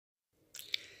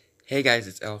Hey guys,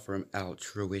 it's Al from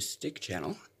Altruistic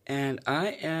Channel, and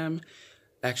I am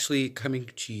actually coming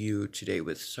to you today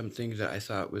with something that I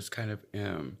thought was kind of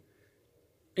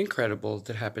incredible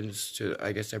that happens to,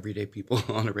 I guess, everyday people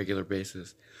on a regular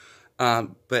basis.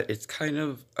 But it's kind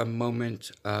of a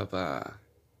moment of I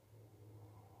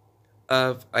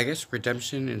guess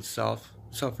redemption and self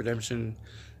redemption,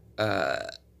 uh,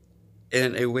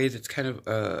 in a way that's kind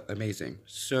of amazing.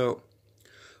 So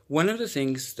one of the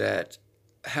things that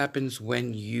happens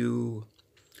when you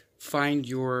find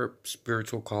your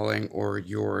spiritual calling or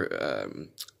your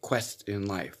quest in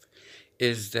life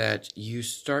is that you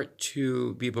start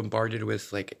to be bombarded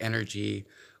with like energy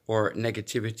or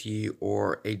negativity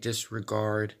or a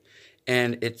disregard,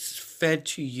 and it's fed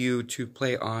to you to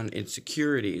play on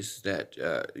insecurities that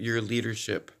your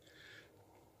leadership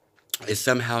is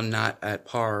somehow not at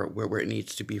par where it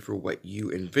needs to be for what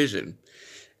you envision.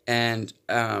 And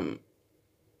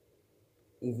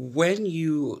when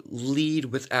you lead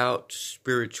without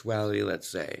spirituality, let's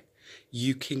say,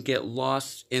 you can get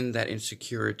lost in that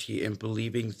insecurity and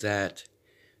believing that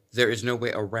there is no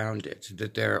way around it,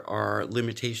 that there are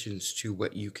limitations to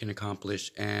what you can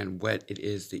accomplish and what it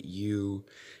is that you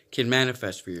can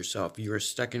manifest for yourself. You are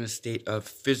stuck in a state of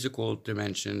physical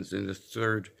dimensions, in the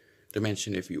third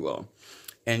dimension, if you will.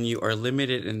 And you are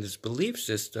limited in this belief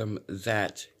system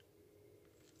that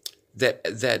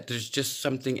there's just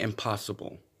something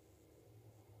impossible.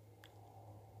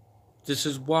 This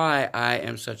is why I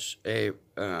am such a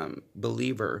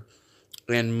believer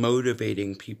in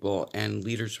motivating people and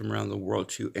leaders from around the world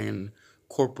to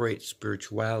incorporate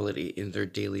spirituality in their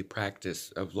daily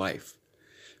practice of life.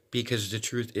 Because the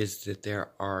truth is that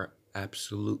there are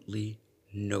absolutely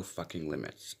no fucking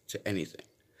limits to anything.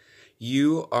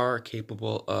 You are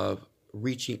capable of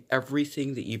reaching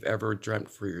everything that you've ever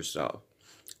dreamt for yourself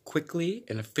quickly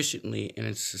and efficiently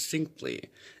and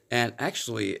succinctly, and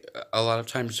actually a lot of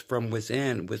times from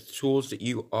within, with tools that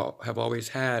you have always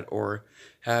had or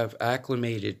have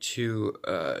acclimated to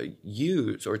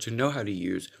use or to know how to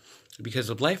use because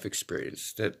of life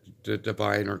experience that the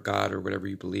divine or God or whatever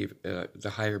you believe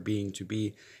the higher being to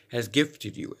be has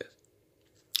gifted you with.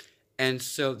 And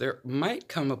so there might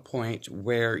come a point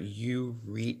where you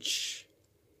reach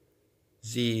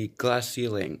the glass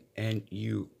ceiling and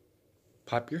you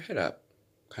pop your head up,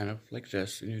 kind of like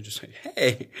this, and you're just like,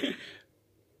 hey,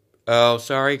 oh,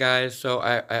 sorry guys, so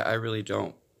I really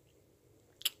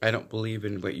I don't believe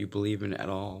in what you believe in at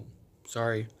all.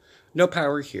 Sorry. No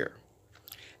power here.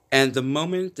 And the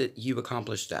moment that you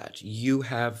accomplish that, you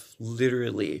have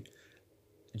literally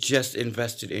just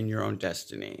invested in your own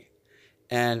destiny.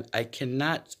 And I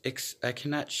cannot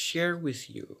share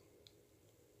with you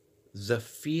the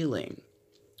feeling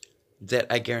that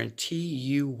I guarantee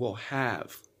you will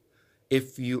have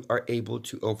if you are able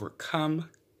to overcome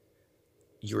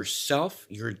yourself,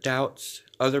 your doubts,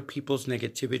 other people's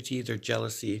negativity, their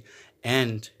jealousy,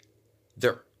 and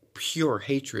their pure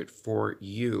hatred for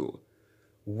you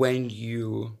when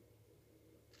you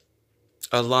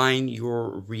align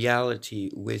your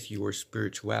reality with your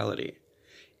spirituality.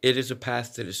 It is a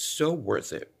path that is so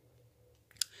worth it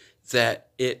that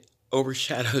it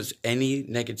overshadows any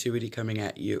negativity coming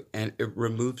at you, and it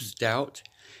removes doubt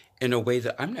in a way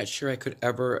that I'm not sure I could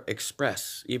ever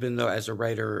express, even though as a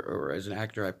writer or as an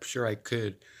actor, I'm sure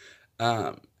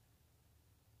um,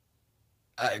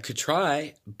 I could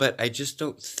try, but I just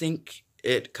don't think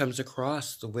it comes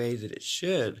across the way that it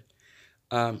should,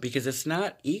 because it's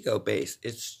not ego-based.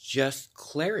 It's just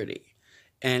clarity.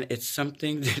 And it's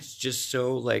something that's just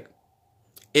so, like,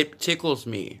 it tickles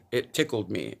me. It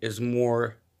tickled me is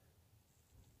more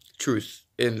truth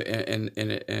in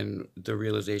the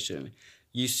realization.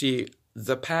 You see,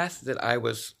 the path that I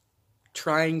was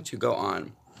trying to go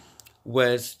on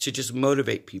was to just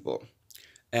motivate people.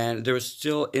 And there was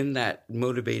still in that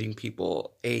motivating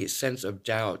people a sense of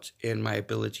doubt in my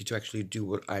ability to actually do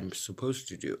what I'm supposed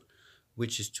to do,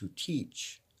 which is to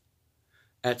teach.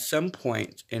 At some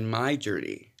point in my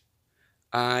journey,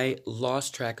 I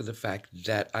lost track of the fact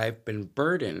that I've been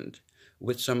burdened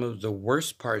with some of the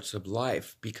worst parts of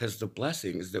life because the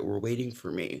blessings that were waiting for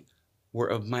me were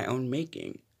of my own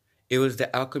making. It was the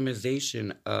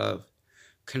alchemization of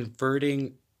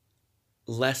converting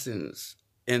lessons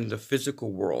in the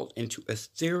physical world into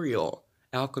ethereal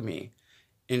alchemy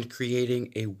in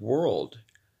creating a world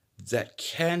that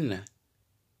can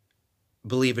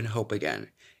believe in hope again,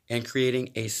 and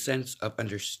creating a sense of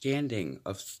understanding,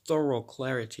 of thorough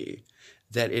clarity,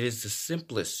 that it is the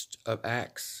simplest of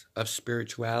acts of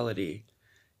spirituality,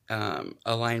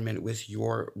 alignment with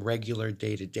your regular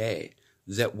day-to-day,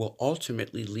 that will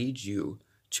ultimately lead you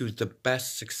to the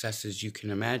best successes you can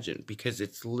imagine, because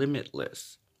it's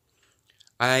limitless.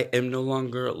 I am no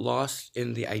longer lost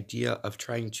in the idea of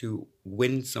trying to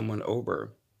win someone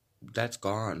over. That's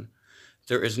gone.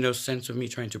 There is no sense of me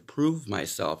trying to prove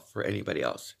myself for anybody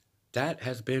else. That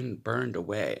has been burned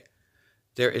away.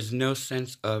 There is no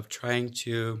sense of trying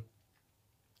to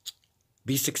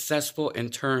be successful in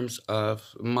terms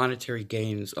of monetary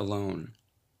gains alone.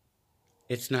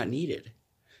 It's not needed.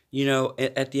 You know,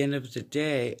 at the end of the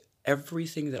day,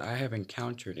 everything that I have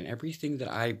encountered and everything that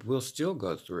I will still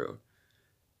go through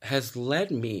has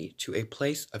led me to a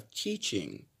place of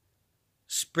teaching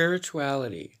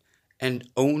spirituality and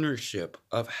ownership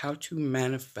of how to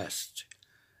manifest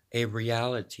a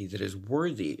reality that is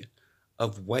worthy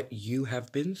of what you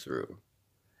have been through.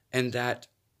 And that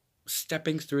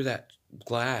stepping through that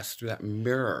glass, through that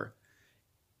mirror,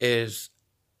 is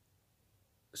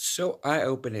so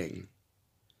eye-opening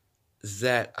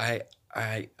that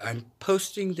I'm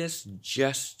posting this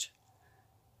just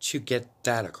to get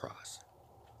that across.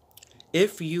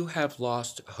 If you have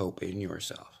lost hope in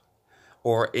yourself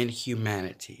or in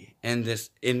humanity and this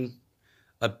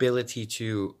inability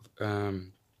to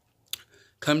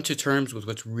come to terms with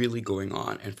what's really going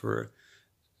on and for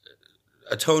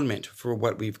atonement for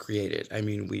what we've created. I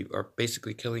mean, we are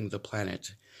basically killing the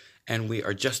planet, and we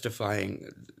are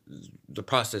justifying the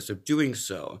process of doing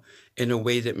so in a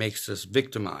way that makes us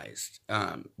victimized,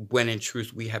 when in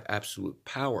truth we have absolute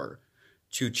power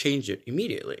to change it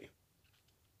immediately.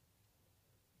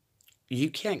 You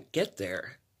can't get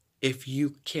there if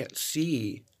you can't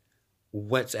see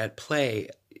what's at play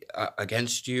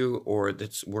against you or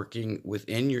that's working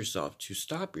within yourself to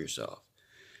stop yourself.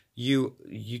 You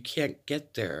can't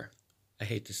get there, I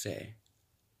hate to say,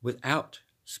 without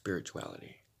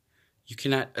spirituality. You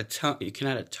cannot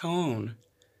atone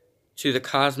to the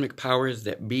cosmic powers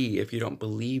that be if you don't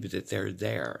believe that they're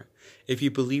there. If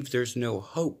you believe there's no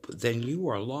hope, then you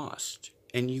are lost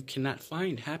and you cannot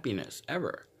find happiness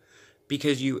ever,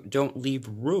 because you don't leave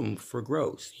room for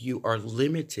growth. You are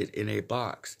limited in a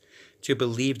box to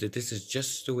believe that this is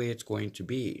just the way it's going to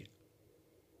be.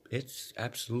 It's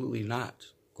absolutely not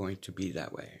going to be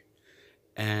that way.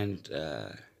 And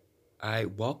I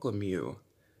welcome you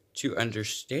to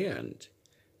understand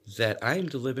that I am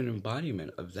the living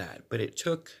embodiment of that. But it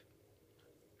took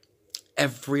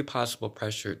every possible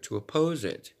pressure to oppose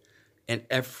it and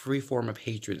every form of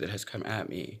hatred that has come at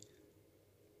me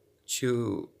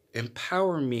to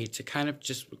empower me to kind of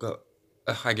just go,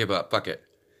 I give up, fuck it.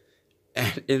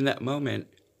 And in that moment,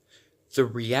 the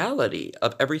reality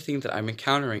of everything that I'm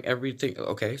encountering, everything,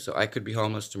 okay, so I could be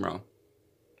homeless tomorrow.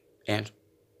 And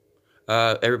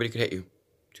everybody could hate you.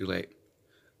 Too late.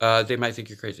 They might think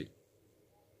you're crazy.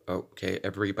 Okay,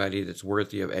 everybody that's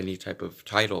worthy of any type of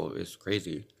title is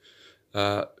crazy.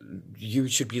 You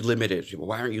should be limited.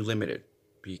 Why aren't you limited?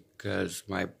 Because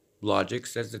my logic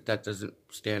says that doesn't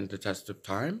stand the test of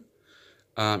time.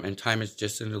 And time is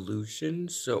just an illusion.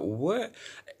 So what?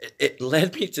 It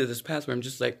led me to this path where I'm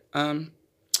just like,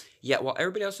 yeah, while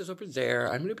everybody else is over there,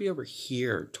 I'm going to be over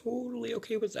here. Totally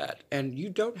okay with that. And you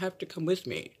don't have to come with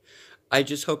me. I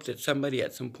just hope that somebody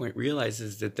at some point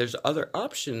realizes that there's other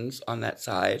options on that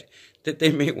side that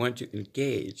they may want to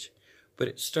engage. But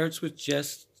it starts with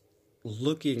just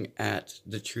looking at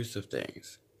the truth of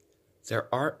things. There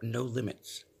are no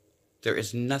limits. There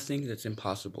is nothing that's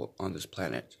impossible on this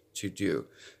planet to do,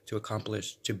 to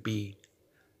accomplish, to be.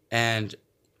 And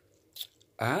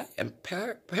I am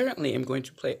apparently am going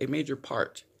to play a major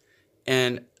part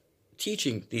in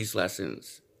teaching these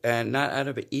lessons, and not out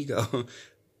of an ego,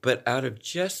 but out of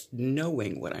just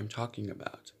knowing what I'm talking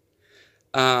about.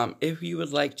 If you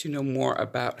would like to know more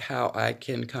about how I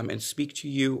can come and speak to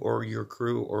you or your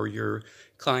crew or your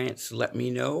clients, let me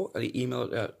know.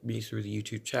 Email me through the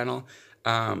YouTube channel.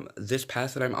 This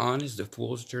path that I'm on is the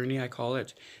fool's journey, I call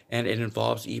it, and it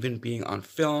involves even being on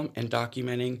film and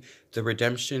documenting the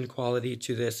redemption quality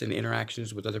to this and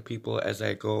interactions with other people as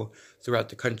I go throughout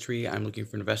the country. I'm looking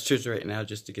for investors right now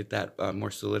just to get that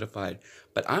more solidified.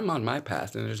 But I'm on my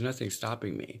path and there's nothing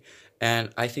stopping me.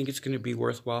 And I think it's going to be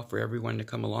worthwhile for everyone to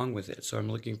come along with it. So I'm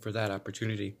looking for that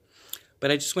opportunity. But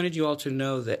I just wanted you all to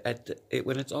know that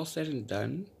when it's all said and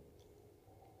done,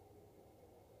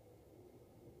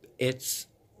 it's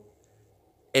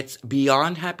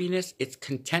beyond happiness. It's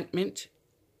contentment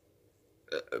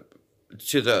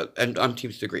to the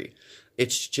umpteenth degree.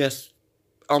 It's just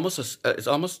it's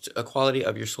almost a quality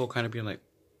of your soul kind of being like,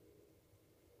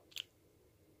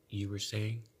 you were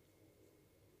saying?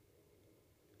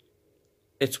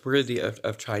 It's worthy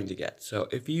of trying to get. So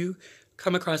if you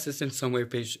come across this in some way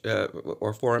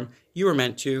or form, you were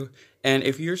meant to. And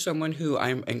if you're someone who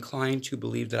I'm inclined to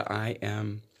believe that I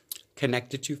am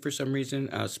connected to for some reason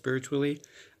spiritually,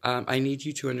 I need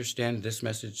you to understand this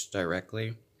message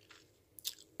directly.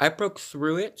 I broke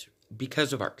through it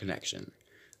because of our connection.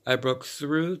 I broke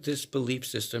through this belief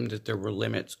system that there were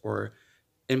limits or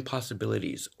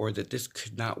impossibilities or that this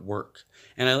could not work.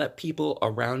 And I let people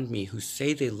around me who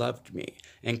say they loved me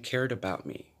and cared about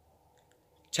me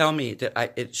tell me that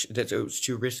that it was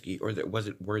too risky or that it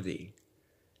wasn't worthy.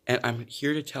 And I'm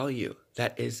here to tell you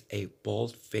that is a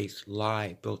bold-faced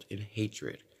lie built in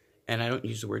hatred. And I don't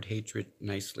use the word hatred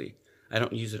nicely. I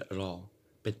don't use it at all.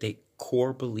 But they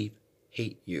core belief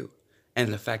hate you.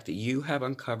 And the fact that you have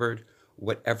uncovered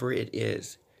whatever it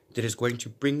is that is going to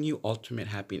bring you ultimate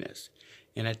happiness.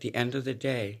 And at the end of the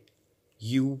day,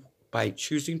 you, by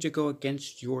choosing to go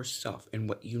against yourself and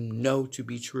what you know to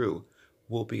be true,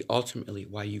 will be ultimately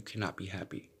why you cannot be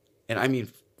happy. And I mean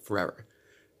forever.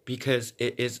 Because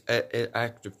it is an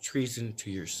act of treason to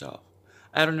yourself.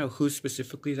 I don't know who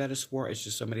specifically that is for. It's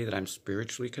just somebody that I'm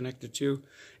spiritually connected to.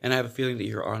 And I have a feeling that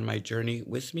you're on my journey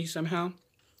with me somehow.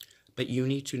 But you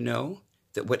need to know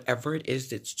that whatever it is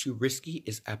that's too risky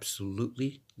is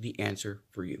absolutely the answer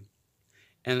for you.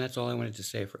 And that's all I wanted to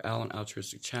say for Alan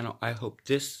Altruistic Channel. I hope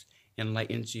this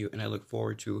enlightens you, and I look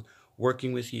forward to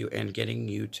working with you and getting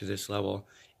you to this level.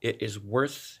 It is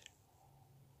worth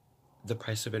the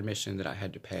price of admission that I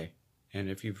had to pay. And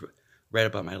if you've read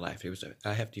about my life, it was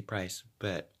a hefty price,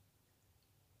 but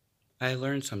I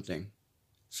learned something.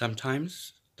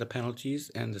 Sometimes the penalties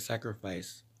and the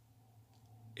sacrifice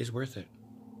is worth it.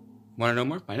 Want to know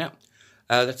more? Find out.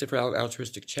 That's it for Alan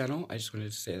Altruistic Channel. I just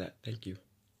wanted to say that. Thank you.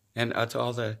 And to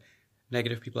all the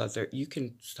negative people out there, you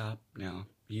can stop now.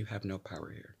 You have no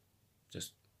power here.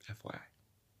 Just FYI.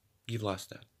 You've lost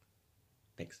that.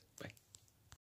 Thanks. Bye.